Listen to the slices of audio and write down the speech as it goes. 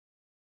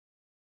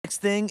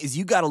next thing is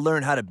you gotta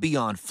learn how to be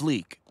on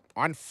fleek.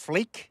 On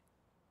fleek?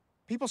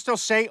 People still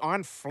say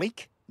on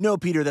fleek? No,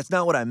 Peter, that's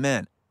not what I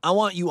meant. I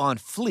want you on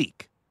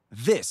fleek.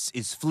 This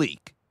is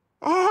fleek.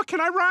 Oh,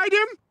 can I ride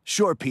him?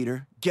 Sure,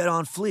 Peter. Get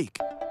on fleek.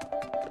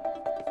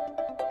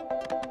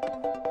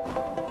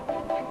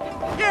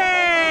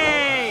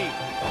 Yay!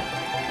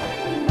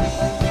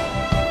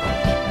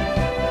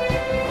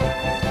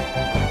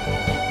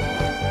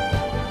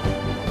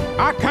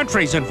 Our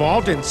country's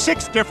involved in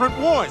 6 different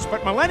wars,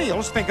 but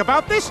millennials think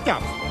about this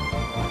stuff.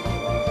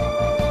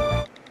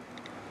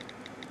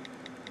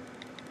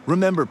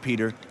 Remember,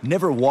 Peter,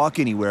 never walk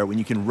anywhere when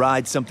you can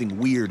ride something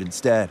weird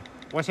instead.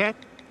 What's that?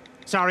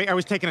 Sorry, I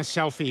was taking a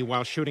selfie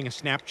while shooting a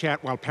Snapchat,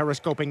 while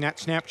periscoping that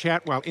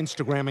Snapchat, while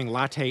Instagramming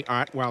latte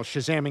art, while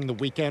Shazamming The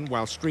Weeknd,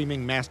 while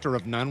streaming Master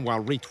of None,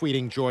 while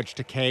retweeting George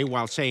Takei,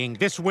 while saying,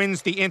 "This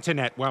wins the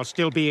internet," while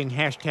still being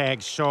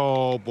hashtag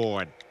so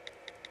bored.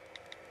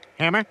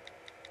 Hammer?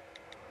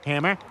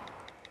 Hammer?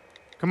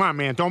 Come on,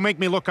 man, don't make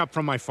me look up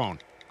from my phone.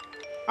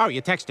 Oh,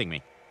 you're texting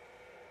me.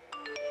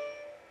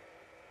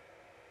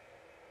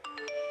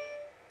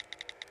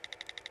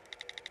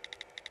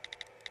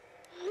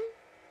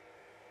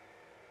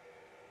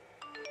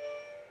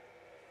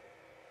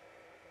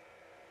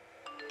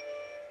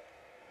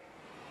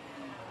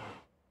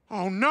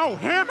 Oh, no,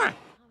 Hammer!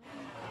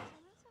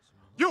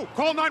 You,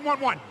 call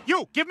 911.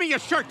 You, give me your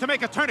shirt to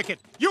make a tourniquet.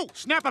 You,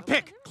 snap a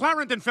pic.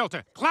 Clarendon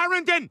filter.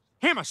 Clarendon!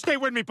 Hammer, stay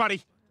with me,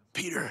 buddy.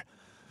 Peter,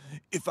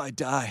 if I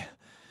die,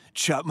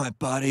 chop my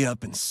body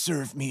up and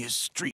serve me as street